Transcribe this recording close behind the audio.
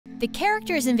The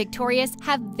characters in Victorious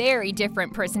have very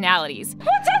different personalities.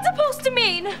 What's that supposed to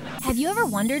mean? Have you ever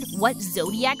wondered what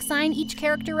zodiac sign each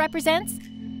character represents?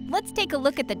 Let's take a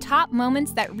look at the top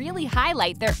moments that really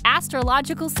highlight their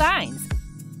astrological signs.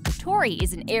 Tori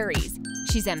is an Aries.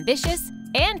 She's ambitious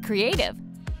and creative.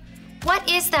 What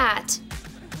is that?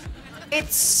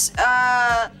 It's,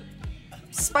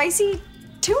 spicy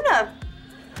tuna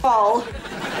ball.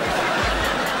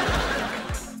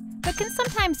 But can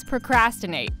sometimes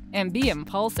procrastinate and be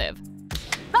impulsive.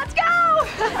 Let's go!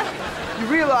 You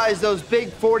realize those big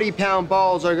 40-pound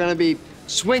balls are gonna be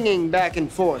swinging back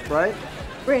and forth, right?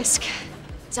 Risk.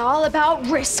 It's all about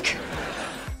risk.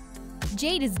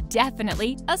 Jade is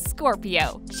definitely a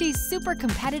Scorpio. She's super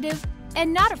competitive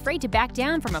and not afraid to back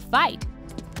down from a fight.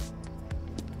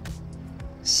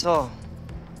 So,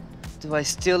 do I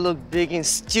still look big and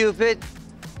stupid?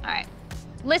 All right,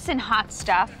 listen, hot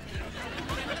stuff.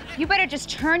 You better just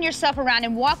turn yourself around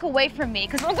and walk away from me,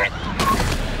 because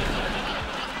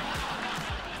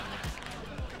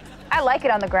I like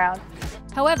it on the ground.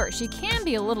 However, she can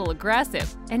be a little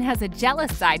aggressive and has a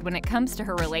jealous side when it comes to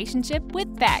her relationship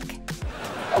with Beck.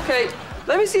 Okay,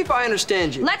 let me see if I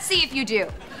understand you. Let's see if you do.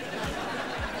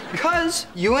 Because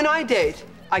you and I date,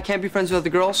 I can't be friends with other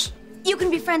girls? You can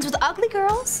be friends with ugly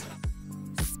girls.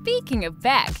 Speaking of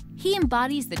Beck, he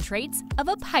embodies the traits of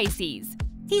a Pisces.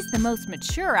 He's the most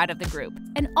mature out of the group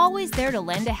and always there to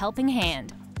lend a helping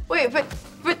hand. Wait, but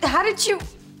how did you...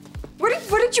 Where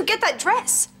did you get that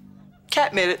dress?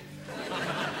 Cat made it.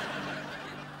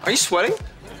 Are you sweating?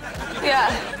 Yeah.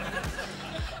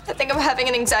 I think I'm having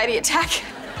an anxiety attack.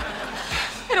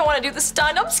 I don't want to do the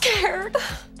stunt. I'm scared.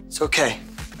 It's okay.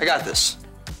 I got this.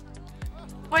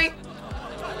 Wait.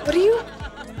 What are you...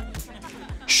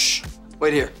 Shh.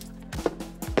 Wait here.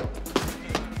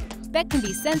 Beck can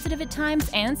be sensitive at times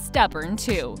and stubborn,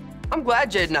 too. I'm glad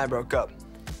Jade and I broke up.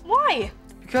 Why?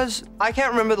 Because I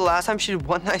can't remember the last time she did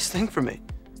one nice thing for me.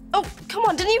 Oh, come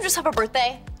on. Didn't you just have a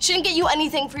birthday? She didn't get you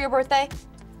anything for your birthday?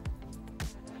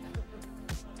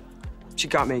 She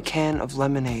got me a can of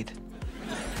lemonade.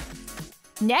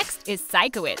 Next is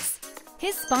Psychowitz.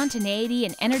 His spontaneity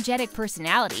and energetic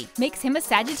personality makes him a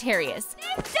Sagittarius.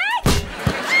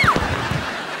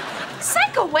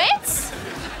 Psychowitz?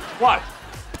 What?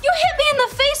 You hit me in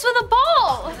the face with a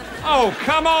ball! Oh,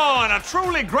 come on! A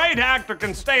truly great actor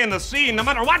can stay in the scene no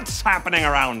matter what's happening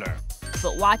around her.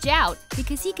 But watch out,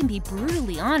 because he can be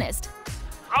brutally honest.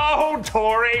 Oh,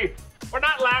 Tori! We're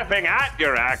not laughing at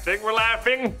your acting, we're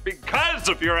laughing because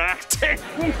of your acting.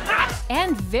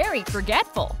 And very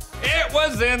forgetful. It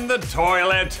was in the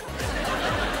toilet.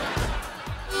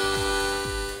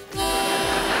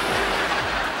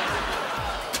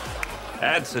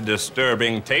 That's a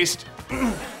disturbing taste.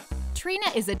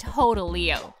 Trina is a total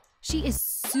Leo. She is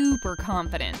super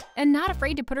confident and not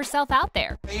afraid to put herself out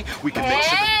there. We can make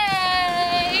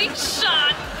Hey,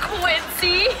 Sean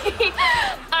Quincy.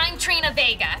 I'm Trina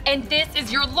Vega, and this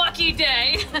is your lucky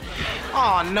day.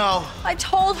 Oh, no. I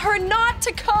told her not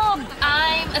to come.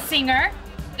 I'm a singer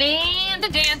and a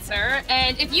dancer,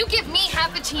 and if you give me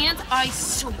half a chance, I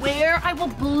swear I will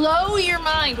blow your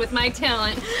mind with my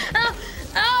talent.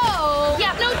 Oh,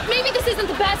 yeah, no, maybe this isn't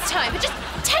the best time, but just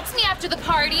text me after the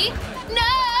party.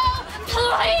 No,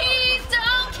 please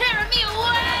don't carry me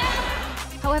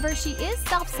away. However, she is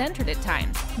self-centered at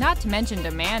times, not to mention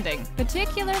demanding,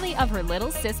 particularly of her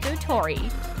little sister, Tori.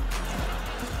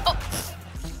 Oh,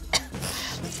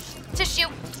 tissue.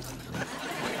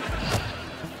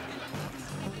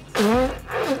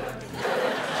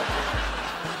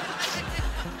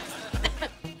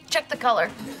 Check the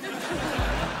color.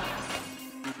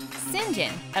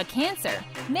 Sinjin, a Cancer,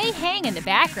 may hang in the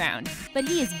background, but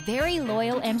he is very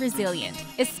loyal and resilient,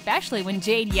 especially when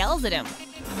Jade yells at him.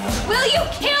 Will you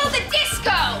kill the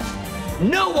disco?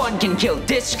 No one can kill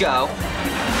disco!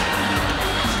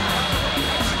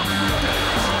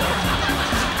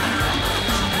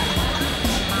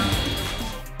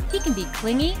 He can be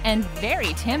clingy and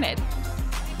very timid.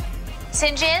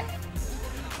 Sinjin,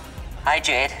 Hi,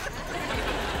 Jade.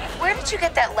 where did you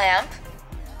get that lamp?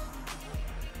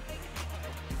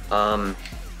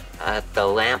 At the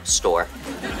lamp store.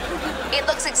 It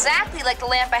looks exactly like the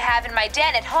lamp I have in my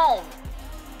den at home.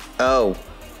 Oh.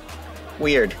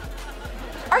 Weird.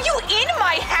 Are you in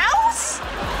my house?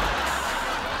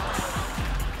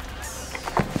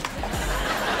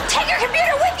 Take your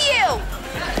computer with you!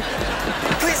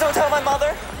 Please don't tell my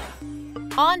mother!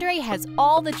 Andre has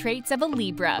all the traits of a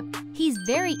Libra. He's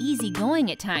very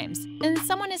easygoing at times, and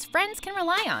someone his friends can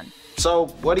rely on. So,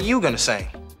 what are you gonna sing?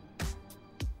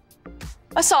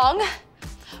 A song.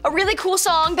 A really cool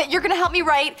song that you're gonna help me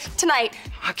write tonight.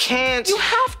 I can't. You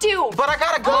have to. But I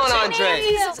gotta go on, now.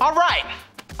 Andre. All right.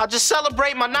 I'll just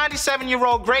celebrate my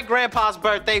 97-year-old great-grandpa's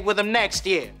birthday with him next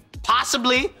year.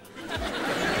 Possibly.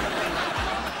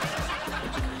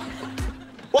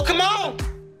 Well, come on.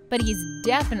 But he's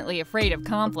definitely afraid of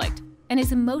conflict, and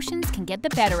his emotions can get the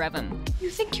better of him. You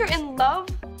think you're in love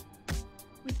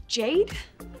with Jade?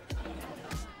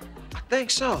 I think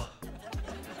so.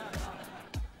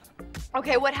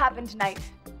 Okay, what happened tonight?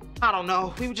 I don't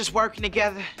know. We were just working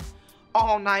together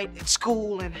all night at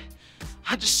school, and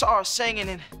I just saw her singing,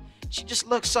 and she just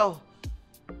looked so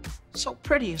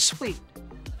pretty and sweet.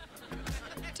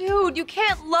 Dude, you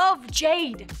can't love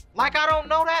Jade. Like I don't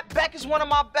know that? Beck is one of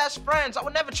my best friends. I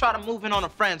would never try to move in on a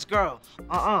friend's girl.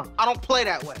 I don't play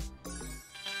that way.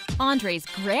 Andre's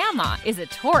grandma is a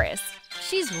Taurus.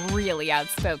 She's really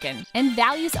outspoken and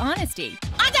values honesty.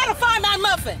 I gotta find my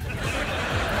muffin.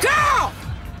 Girl,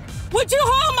 would you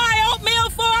hold my oatmeal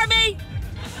for me?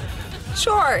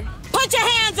 Sure. Put your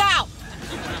hands out.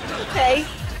 Okay.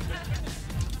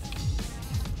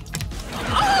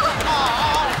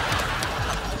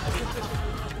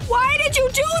 Why did you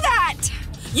do that?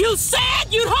 You said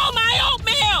you'd hold my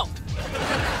oatmeal.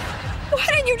 Why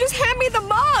didn't you just hand me the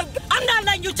mug? I'm not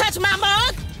letting you touch my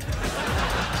mug.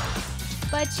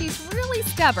 But she's really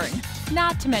stubborn,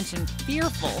 not to mention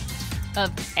fearful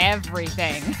of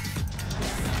everything.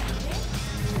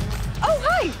 Oh,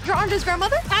 hi. You're Andre's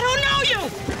grandmother? I don't know you.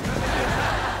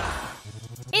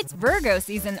 It's Virgo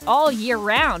season all year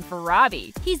round for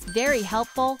Robbie. He's very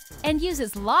helpful and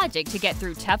uses logic to get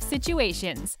through tough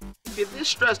situations. If you're this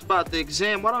stressed about the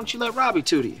exam, why don't you let Robbie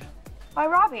tutor you? Why,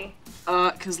 Robbie?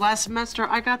 'Cause last semester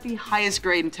I got the highest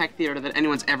grade in tech theater that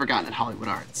anyone's ever gotten at Hollywood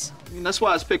Arts. I mean, that's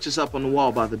why his picture's up on the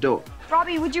wall by the door.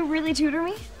 Robbie, would you really tutor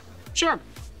me? Sure.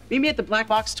 Meet me at the Black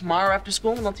Box tomorrow after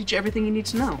school and I'll teach you everything you need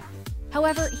to know.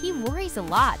 However, he worries a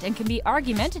lot and can be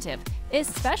argumentative,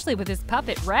 especially with his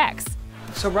puppet Rex.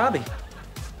 So, Robbie,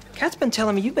 Kat's been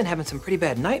telling me you've been having some pretty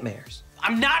bad nightmares.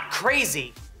 I'm not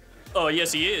crazy. Oh,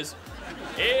 yes, he is.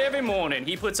 Every morning,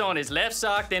 he puts on his left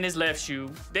sock, then his left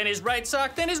shoe, then his right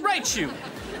sock, then his right shoe.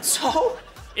 So?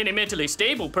 Any mentally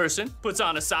stable person puts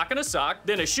on a sock,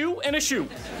 then a shoe and a shoe.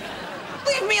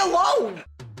 Leave me alone!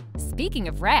 Speaking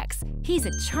of Rex, he's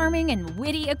a charming and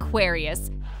witty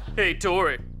Aquarius. Hey,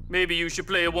 Tori, maybe you should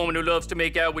play a woman who loves to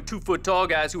make out with 2-foot-tall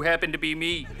guys who happen to be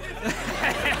me.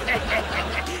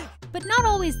 But not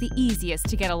always the easiest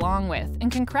to get along with,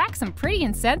 and can crack some pretty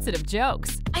insensitive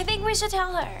jokes. I think we should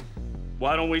tell her.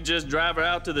 Why don't we just drive her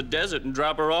out to the desert and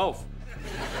drop her off?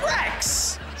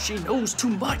 Rex! She knows too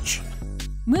much.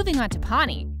 Moving on to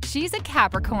Pawnee, she's a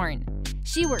Capricorn.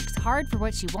 She works hard for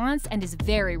what she wants and is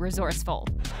very resourceful.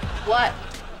 What?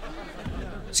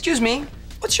 Excuse me,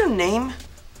 what's your name?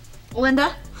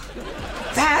 Linda?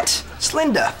 It's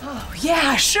Linda. Oh,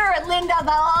 yeah, sure, Linda the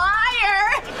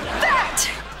liar! That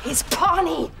is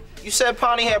Pawnee. You said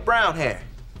Pawnee had brown hair.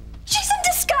 She's in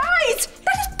disguise!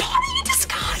 That is Pawnee in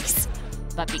disguise!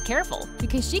 But be careful,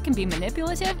 because she can be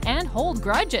manipulative and hold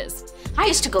grudges. I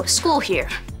used to go to school here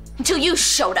until you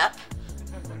showed up.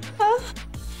 Huh?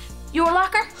 Your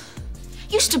locker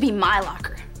used to be my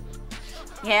locker.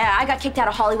 Yeah, I got kicked out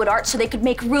of Hollywood Arts so they could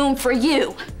make room for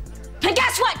you. And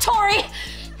guess what, Tori?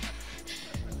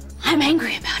 I'm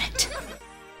angry about it.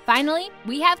 Finally,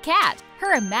 we have Kat.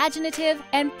 Her imaginative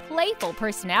and playful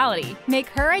personality make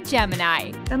her a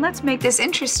Gemini. Then let's make this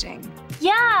interesting.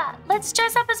 Yeah, let's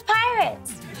dress up as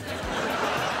pirates.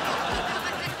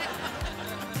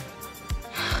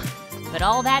 But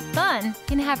all that fun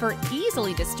can have her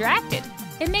easily distracted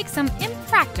and make some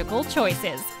impractical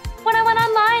choices. When I went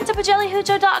online to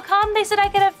pajellihucho.com, they said I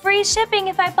could have free shipping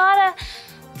if I bought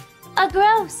a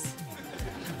gross.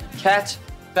 Kat,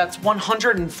 that's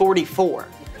 144.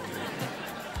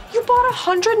 You bought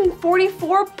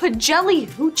 144 Pajelli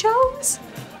Huchos?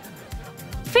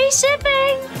 Free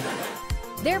shipping!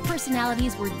 Their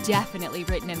personalities were definitely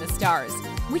written in the stars.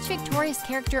 Which Victorious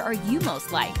character are you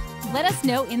most like? Let us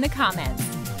know in the comments.